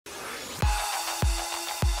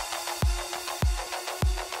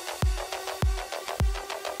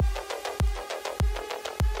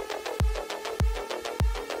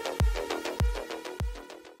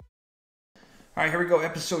All right, here we go.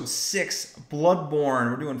 Episode 6, Bloodborne.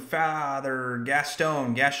 We're doing Father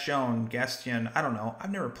Gascoigne. I don't know. I've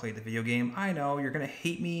never played the video game. I know you're going to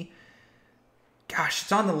hate me. Gosh,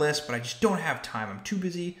 it's on the list, but I just don't have time. I'm too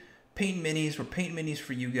busy painting minis. We're painting minis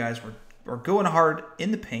for you guys. We're going hard in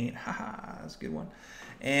the paint. Haha, that's a good one.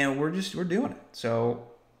 And we're doing it. So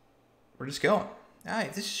we're just going. All right,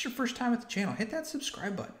 if this is your first time at the channel, hit that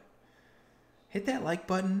subscribe button. Hit that like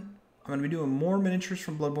button. I'm going to be doing more miniatures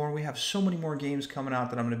from Bloodborne. We have so many more games coming out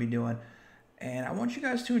that I'm going to be doing. And I want you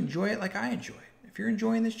guys to enjoy it like I enjoy it. If you're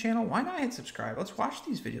enjoying this channel, why not hit subscribe? Let's watch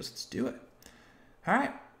these videos. Let's do it. All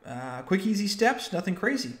right. Quick, easy steps. Nothing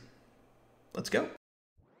crazy. Let's go.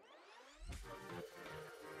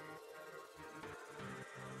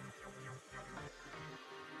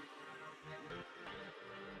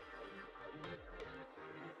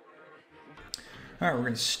 All right, we're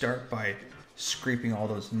going to start by scraping all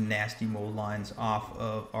those nasty mold lines off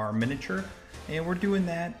of our miniature, and we're doing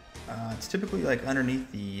that it's typically like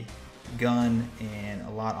underneath the gun and a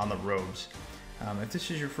lot on the robes. If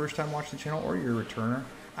this is your first time watching the channel or you're a returner,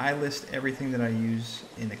 I list everything that I use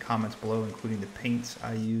in the comments below, including the paints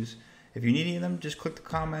I use. If you need any of them, just click the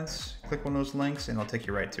comments, click one of those links, and I'll take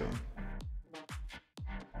you right to them.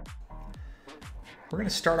 We're going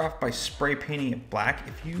to start off by spray painting it black.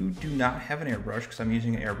 If you do not have an airbrush, because I'm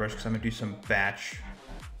using an airbrush because I'm going to do some batch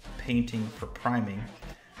painting for priming,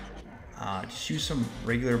 just use some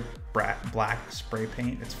regular black spray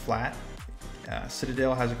paint. It's flat.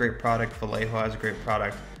 Citadel has a great product. Vallejo has a great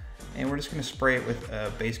product. And we're just going to spray it with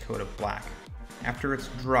a base coat of black. After it's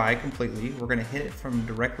dry completely, we're going to hit it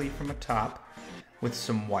directly from the top with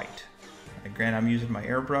some white. Again, I'm using my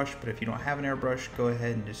airbrush, but if you don't have an airbrush, go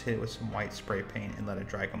ahead and just hit it with some white spray paint and let it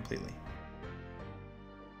dry completely.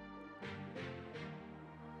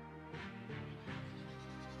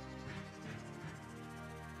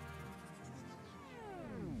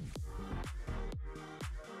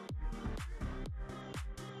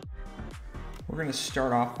 We're going to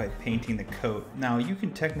start off by painting the coat. Now, you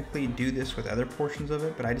can technically do this with other portions of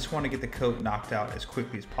it, but I just want to get the coat knocked out as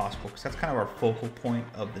quickly as possible because that's kind of our focal point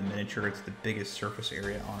of the miniature. It's the biggest surface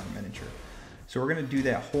area on our miniature. So we're going to do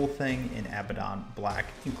that whole thing in Abbadon Black,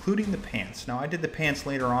 including the pants. Now, I did the pants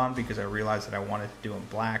later on because I realized that I wanted to do them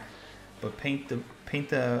black, but paint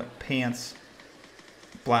the pants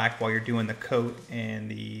black while you're doing the coat and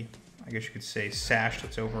the, I guess you could say, sash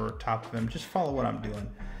that's over top of them. Just follow what I'm doing.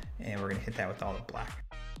 And we're going to hit that with all the black.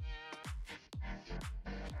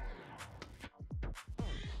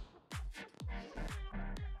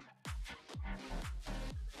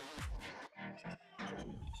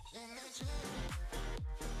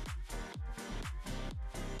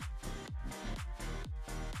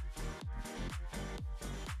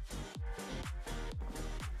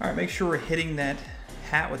 All right, make sure we're hitting that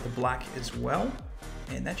hat with the black as well.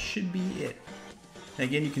 And that should be it. And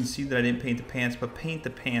again, you can see that I didn't paint the pants, but paint the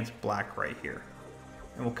pants black right here.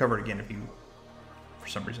 And we'll cover it again if you, for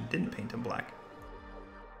some reason, didn't paint them black.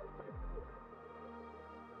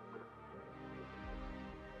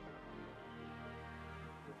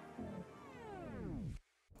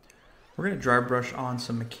 We're going to dry brush on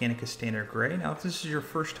some Mechanicus Standard Gray. Now, if this is your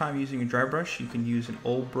first time using a dry brush, you can use an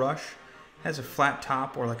old brush. It has a flat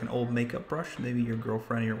top or like an old makeup brush. Maybe your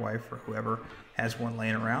girlfriend or your wife or whoever has one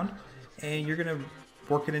laying around. And you're going to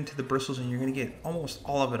work it into the bristles and you're going to get almost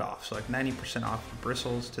all of it off. So like 90% off the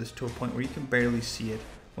bristles to a point where you can barely see it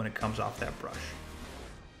when it comes off that brush.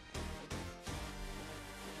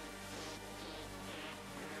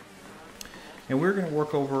 And we're going to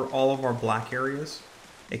work over all of our black areas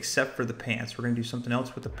except for the pants. We're going to do something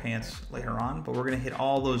else with the pants later on, but we're going to hit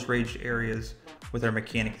all those raised areas with our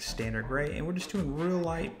Mechanicus Standard Gray. And we're just doing real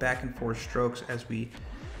light back and forth strokes as we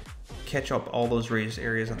catch up all those raised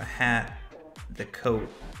areas on the hat, the coat,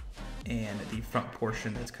 and the front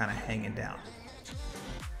portion that's kind of hanging down.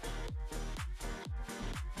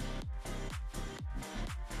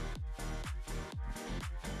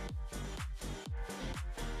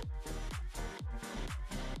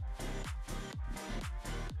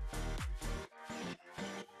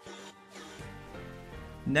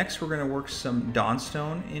 Next, we're going to work some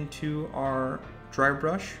Dawnstone into our dry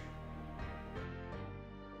brush.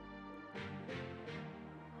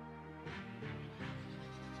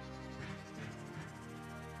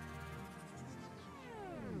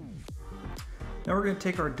 Now we're going to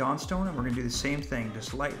take our Dawnstone and we're going to do the same thing,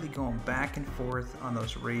 just lightly going back and forth on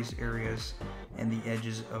those raised areas and the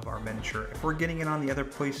edges of our miniature. If we're getting it on the other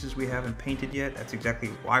places we haven't painted yet, that's exactly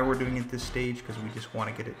why we're doing it this stage, because we just want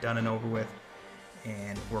to get it done and over with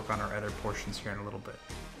and work on our other portions here in a little bit.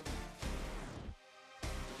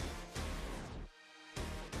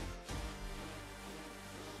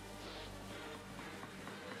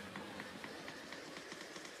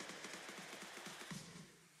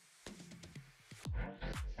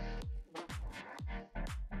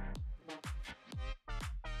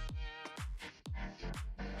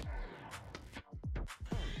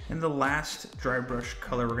 And the last dry brush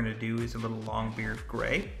color we're going to do is a little Longbeard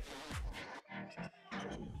Grey.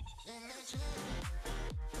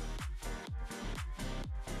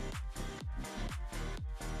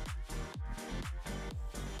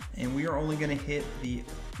 And we are only going to hit the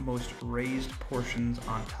most raised portions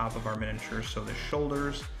on top of our miniature. So the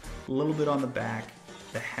shoulders, a little bit on the back,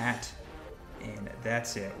 the hat, and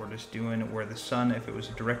that's it. We're just doing where the sun, if it was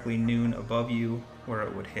directly noon above you, where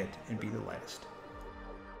it would hit and be the lightest.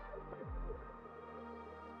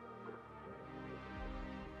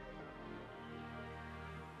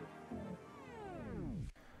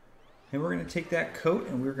 And we're going to take that coat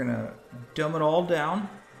and we're going to dumb it all down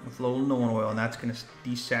with a little Nulin Oil, and that's going to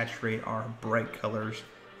desaturate our bright colors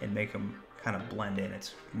and make them kind of blend in.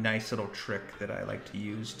 It's a nice little trick that I like to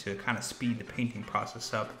use to kind of speed the painting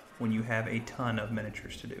process up when you have a ton of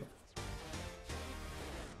miniatures to do.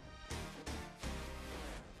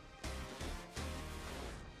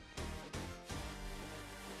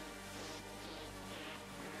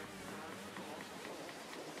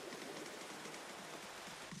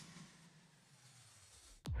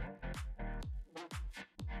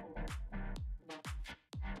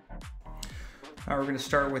 We're going to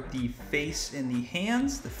start with the face and the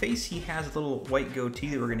hands. The face, he has a little white goatee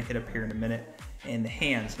that we're going to hit up here in a minute. And the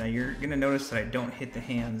hands, now you're going to notice that I don't hit the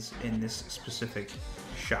hands in this specific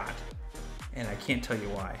shot. And I can't tell you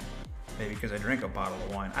why. Maybe because I drank a bottle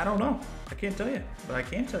of wine. I don't know. I can't tell you. But I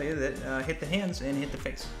can tell you that hit the hands and hit the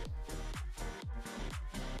face.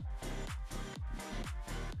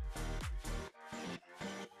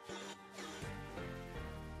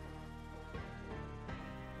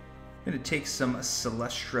 I'm going to take some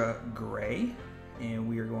Celestra Grey, and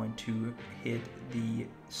we are going to hit the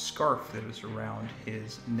scarf that is around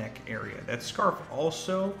his neck area. That scarf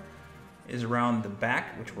also is around the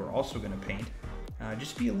back, which we're also going to paint.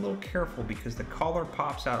 Just be a little careful because the collar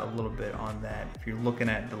pops out a little bit on that if you're looking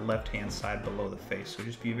at the left-hand side below the face. So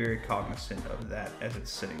just be very cognizant of that as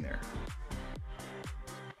it's sitting there.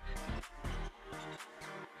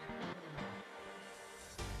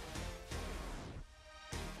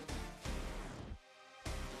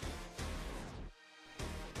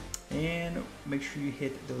 And make sure you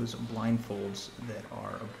hit those blindfolds that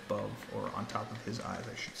are above or on top of his eyes,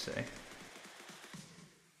 I should say.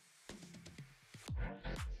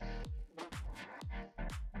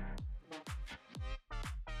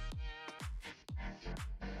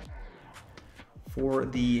 For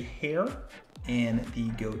the hair and the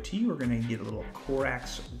goatee, we're going to get a little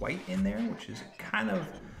Corax White in there, which is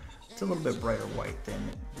it's a little bit brighter white than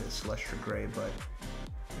the Celestra Grey, but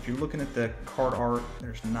if you're looking at the card art,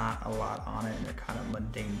 there's not a lot on it, and they're kind of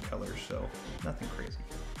mundane colors, so nothing crazy.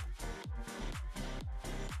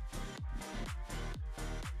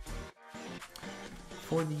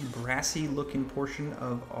 For the brassy looking portion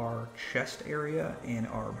of our chest area and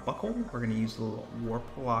our buckle, we're going to use a little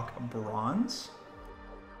Warplock Bronze.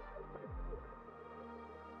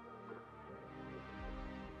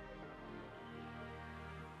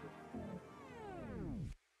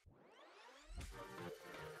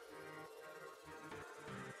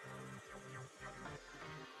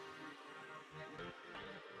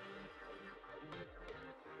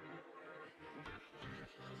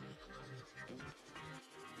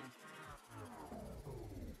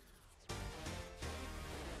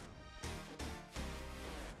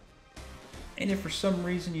 And if for some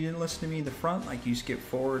reason you didn't listen to me in the front, like you skipped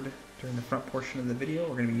forward during the front portion of the video,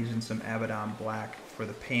 we're going to be using some Abbadon Black for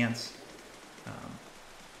the pants.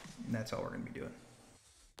 And that's all we're going to be doing.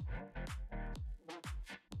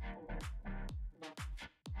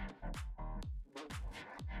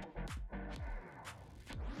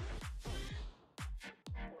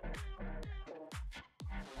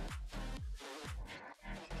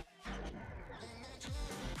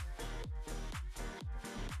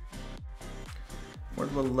 For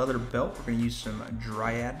the little leather belt, we're going to use some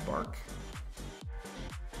Dryad Bark.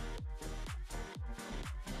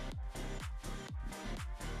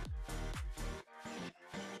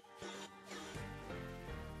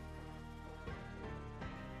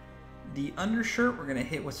 The undershirt, we're going to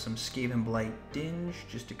hit with some Skavenblight Dinge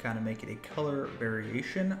just to kind of make it a color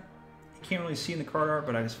variation. You can't really see in the card art,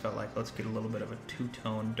 but I just felt like let's get a little bit of a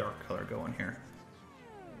two-tone dark color going here.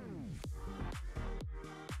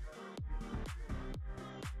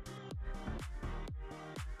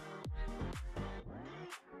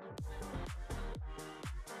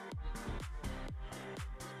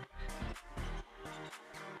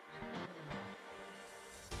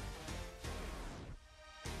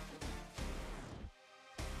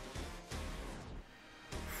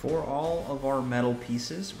 For all of our metal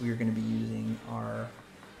pieces, we are going to be using our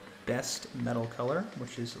best metal color,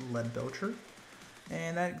 which is Leadbelcher.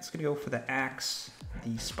 And that's going to go for the axe,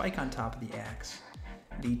 the spike on top of the axe,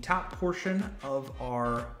 the top portion of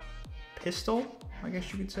our pistol, I guess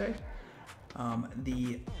you could say,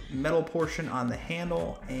 the metal portion on the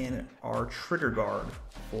handle, and our trigger guard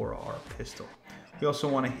for our pistol. We also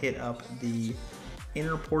want to hit up the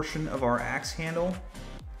inner portion of our axe handle,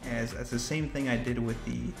 as that's the same thing I did with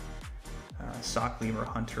the Sock Lemur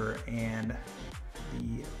Hunter and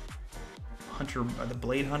the Hunter, the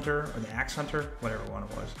Blade Hunter, or the Axe Hunter, whatever one it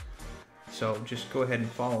was. So just go ahead and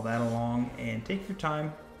follow that along and take your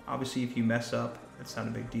time. Obviously, if you mess up, it's not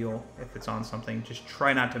a big deal. If it's on something, just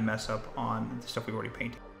try not to mess up on the stuff we've already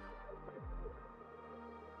painted.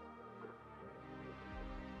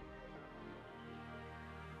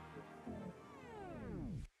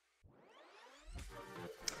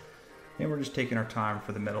 And we're just taking our time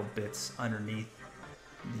for the metal bits underneath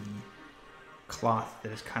the cloth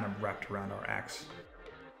that is kind of wrapped around our axe.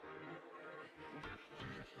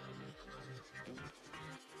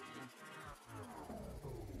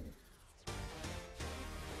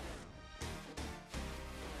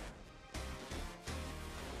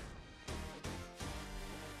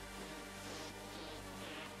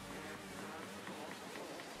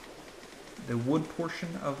 The wood portion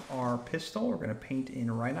of our pistol, we're going to paint in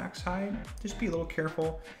Rhinox Hide. Just be a little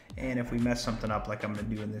careful, and if we mess something up like I'm going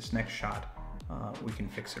to do in this next shot, we can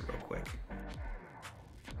fix it real quick.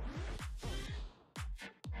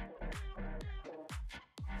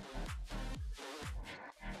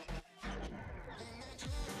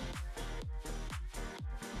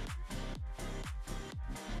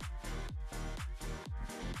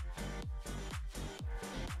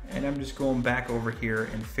 And I'm just going back over here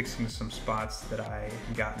and fixing some spots that I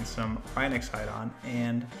gotten some Rhinox Hide on,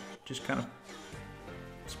 and just kind of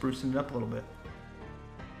sprucing it up a little bit.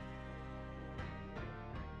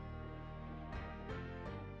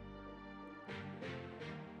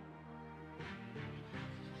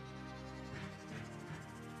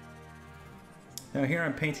 Now here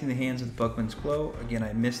I'm painting the hands with Bugman's Glow. Again,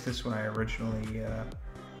 I missed this when I originally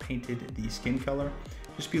painted the skin color.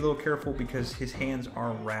 Just be a little careful because his hands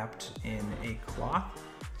are wrapped in a cloth.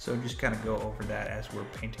 So just kind of go over that as we're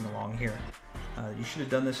painting along here. You should have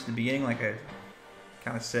done this at the beginning like I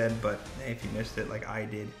kind of said, but if you missed it like I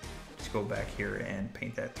did, just go back here and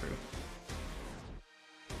paint that through.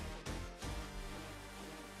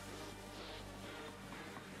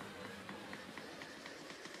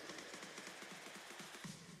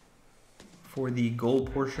 For the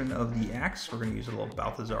gold portion of the axe, we're going to use a little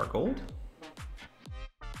Balthasar Gold.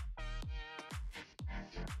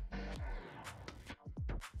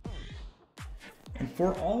 And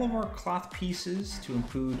for all of our cloth pieces, to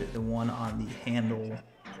include the one on the handle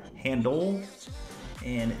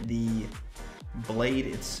and the blade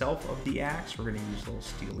itself of the axe, we're going to use a little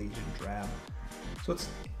Steel Legion Drab. So it's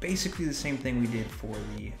basically the same thing we did for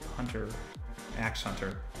the Hunter, Axe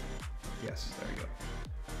Hunter. Yes, there you go.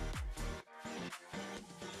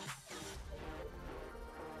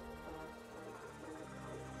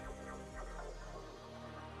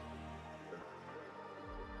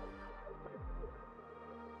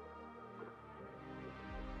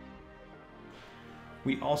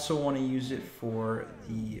 We also want to use it for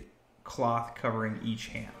the cloth covering each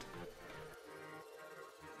hand.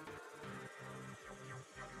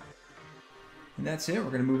 And that's it. We're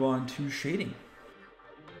going to move on to shading.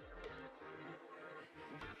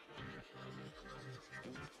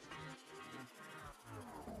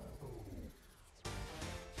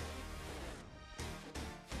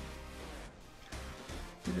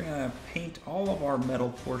 We're going to paint all of our metal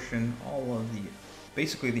portion,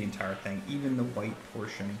 basically the entire thing, even the white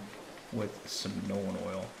portion, with some Nulin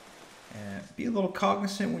Oil. And be a little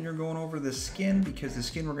cognizant when you're going over the skin, because the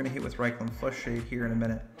skin we're going to hit with Reikland Fleshshade here in a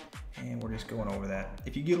minute, and we're just going over that.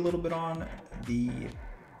 If you get a little bit on the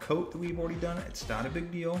coat that we've already done, it's not a big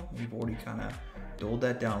deal. We've already kind of dulled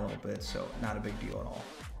that down a little bit, so not a big deal at all.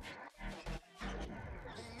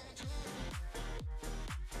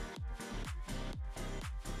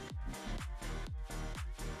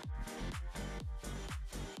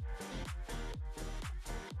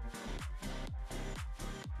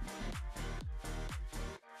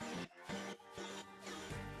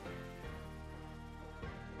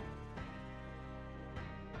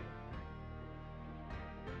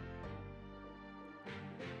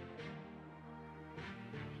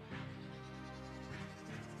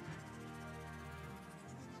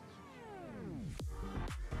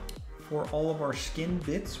 For all of our skin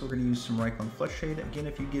bits, we're going to use some Reikland Fleshshade. Again,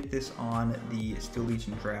 if you get this on the Steel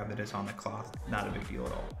Legion Drab that is on the cloth, not a big deal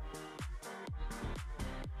at all.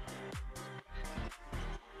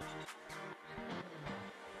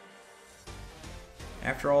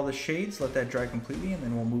 After all the shades, let that dry completely, and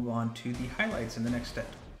then we'll move on to the highlights in the next step.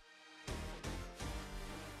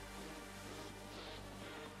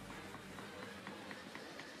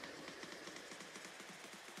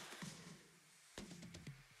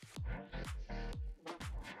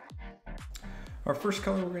 Our first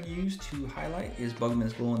color we're going to use to highlight is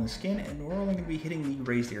Bugman's Glow in the Skin, and we're only going to be hitting the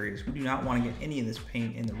raised areas. We do not want to get any of this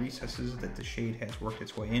paint in the recesses that the shade has worked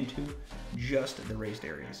its way into, just the raised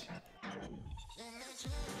areas.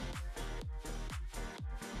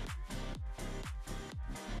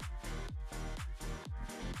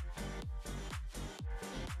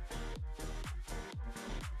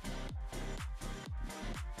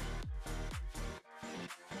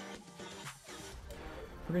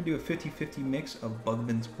 We're going to do a 50-50 mix of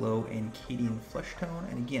Bugman's Glow and Cadian Fleshtone,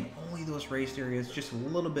 and again, only those raised areas, just a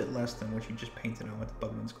little bit less than what you just painted on with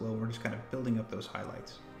Bugman's Glow. We're just kind of building up those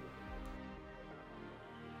highlights.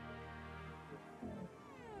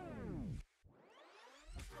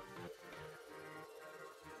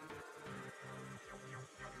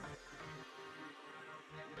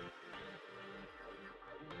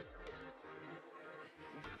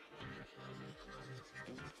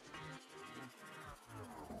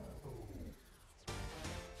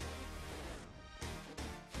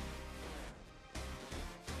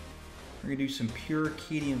 We're going to do some pure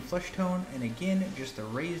Cadian Fleshtone, and again, just the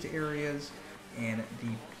raised areas and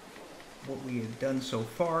what we had done so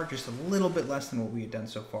far, just a little bit less than what we had done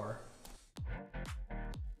so far.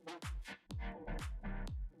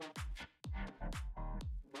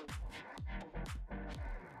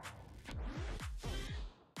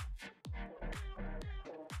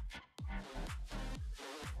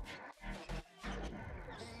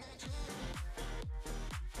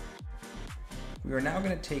 We are now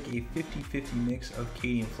going to take a 50-50 mix of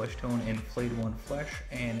Cadian Fleshtone and Flayed One Flesh,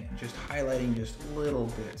 and just highlighting just little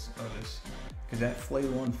bits of this, because that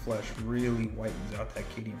Flayed One Flesh really whitens out that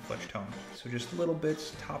Cadian Fleshtone. So just little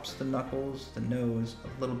bits, tops the knuckles, the nose,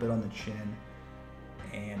 a little bit on the chin,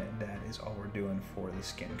 and that is all we're doing for the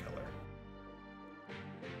skin color.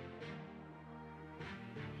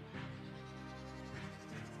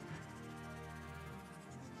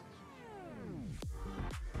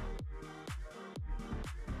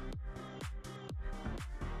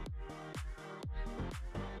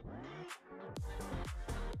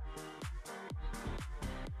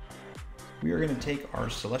 We are going to take our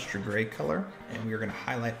Celestra Grey color, and we are going to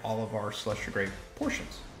highlight all of our Celestra Grey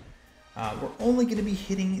portions. We're only going to be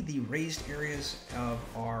hitting the raised areas of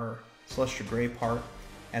our Celestra Grey part,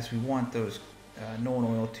 as we want those Nulin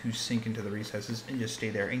Oil to sink into the recesses and just stay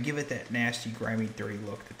there and give it that nasty, grimy, dirty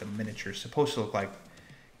look that the miniature is supposed to look like,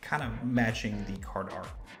 kind of matching the card art.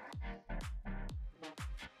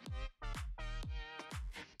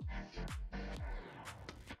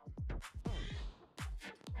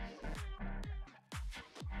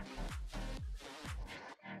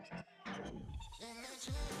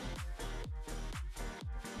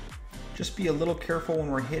 Just be a little careful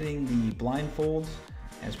when we're hitting the blindfolds,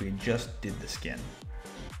 as we just did the skin.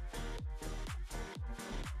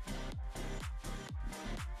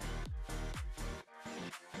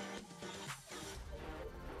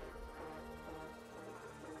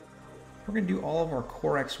 We're going to do all of our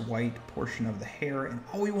Corax White portion of the hair, and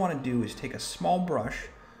all we want to do is take a small brush,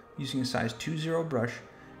 using a size 2-0 brush,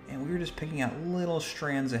 and we were just picking out little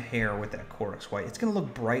strands of hair with that Corax White. It's going to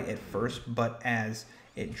look bright at first, but as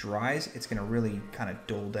it dries, it's going to really kind of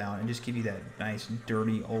dull down and just give you that nice,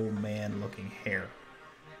 dirty, old man looking hair.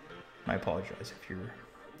 I apologize if you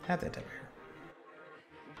have that type of hair.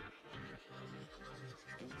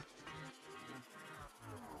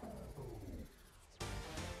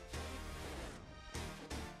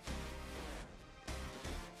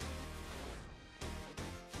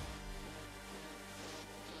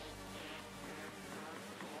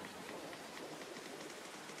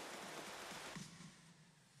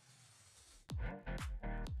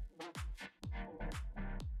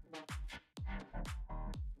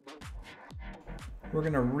 We're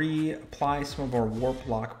going to reapply some of our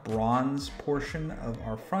Warplock Bronze portion of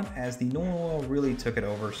our front, as the Nulin Oil really took it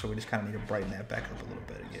over, so we just kind of need to brighten that back up a little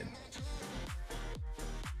bit again.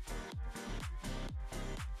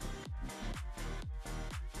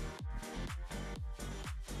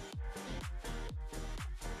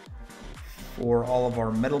 For all of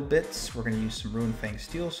our metal bits, we're going to use some Runefang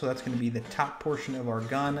Steel, so that's going to be the top portion of our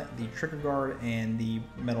gun, the trigger guard, and the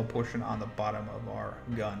metal portion on the bottom of our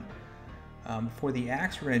gun. For the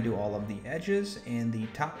axe, we're going to do all of the edges and the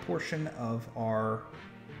top portion of our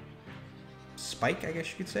spike, I guess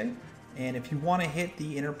you could say. And if you want to hit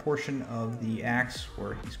the inner portion of the axe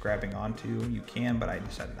where he's grabbing onto, you can, but I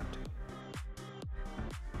decided not to.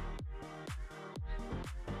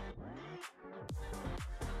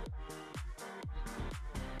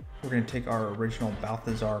 we're going to take our original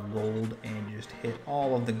Balthasar Gold and just hit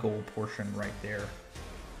all of the gold portion right there,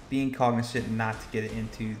 being cognizant not to get it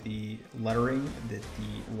into the lettering that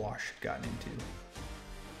the wash got into.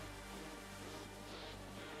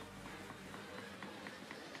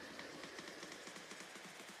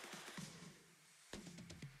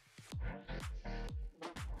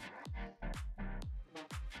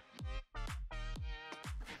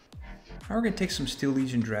 Now we're going to take some Steel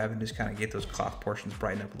Legion Drab and just kind of get those cloth portions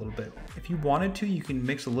brightened up a little bit. If you wanted to, you can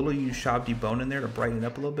mix a little Ushabti bone in there to brighten it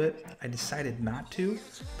up a little bit. I decided not to,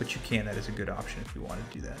 but you can. That is a good option if you want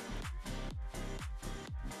to do that.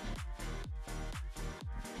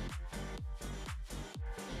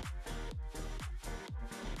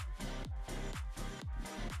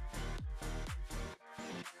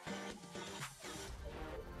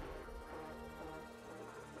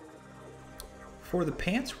 For the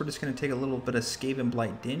pants, we're just going to take a little bit of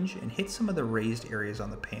Skavenblight Dinge and hit some of the raised areas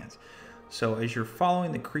on the pants. So as you're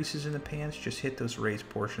following the creases in the pants, just hit those raised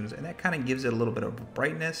portions, and that kind of gives it a little bit of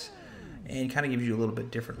brightness and kind of gives you a little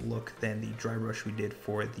bit different look than the dry brush we did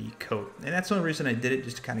for the coat. And that's the only reason I did it,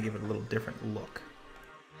 just to kind of give it a little different look.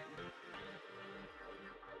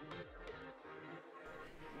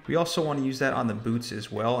 We also want to use that on the boots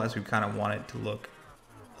as well, as we kind of want it to look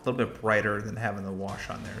a little bit brighter than having the wash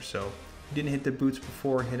on there. So if you didn't hit the boots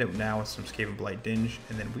before, hit it now with some Skavenblight Dinge,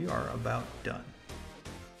 and then we are about done.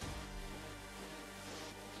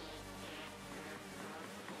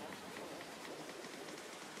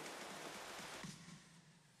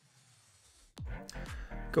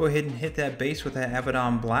 Go ahead and hit that base with that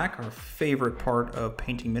Abbadon Black, our favorite part of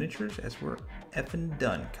painting miniatures, as we're effing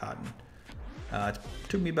done, Cotton. It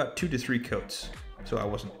took me about 2 to 3 coats, so I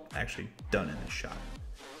wasn't actually done in this shot.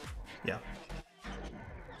 Yeah.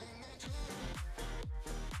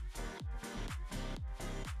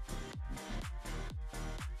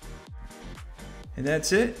 And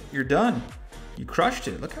that's it. You're done. You crushed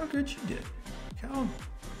it. Look how good you did. Look how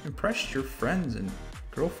impressed your friends and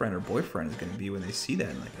girlfriend or boyfriend is going to be when they see that.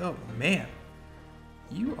 And like, oh man,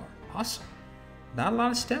 you are awesome. Not a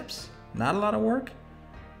lot of steps, not a lot of work,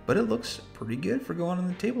 but it looks pretty good for going on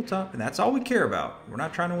the tabletop. And that's all we care about. We're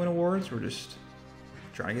not trying to win awards. We're just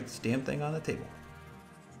trying to get this damn thing on the table.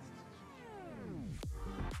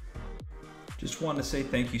 Just wanted to say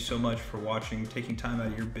thank you so much for watching, taking time out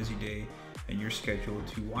of your busy day and your schedule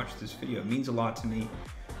to watch this video. It means a lot to me,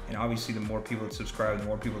 and obviously the more people that subscribe, the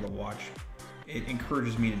more people that watch, it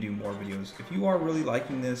encourages me to do more videos. If you are really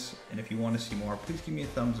liking this and if you want to see more, please give me a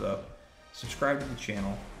thumbs up, subscribe to the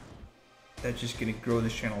channel. That's just going to grow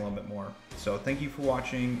this channel a little bit more. So thank you for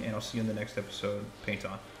watching, and I'll see you in the next episode. Paint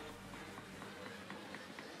on.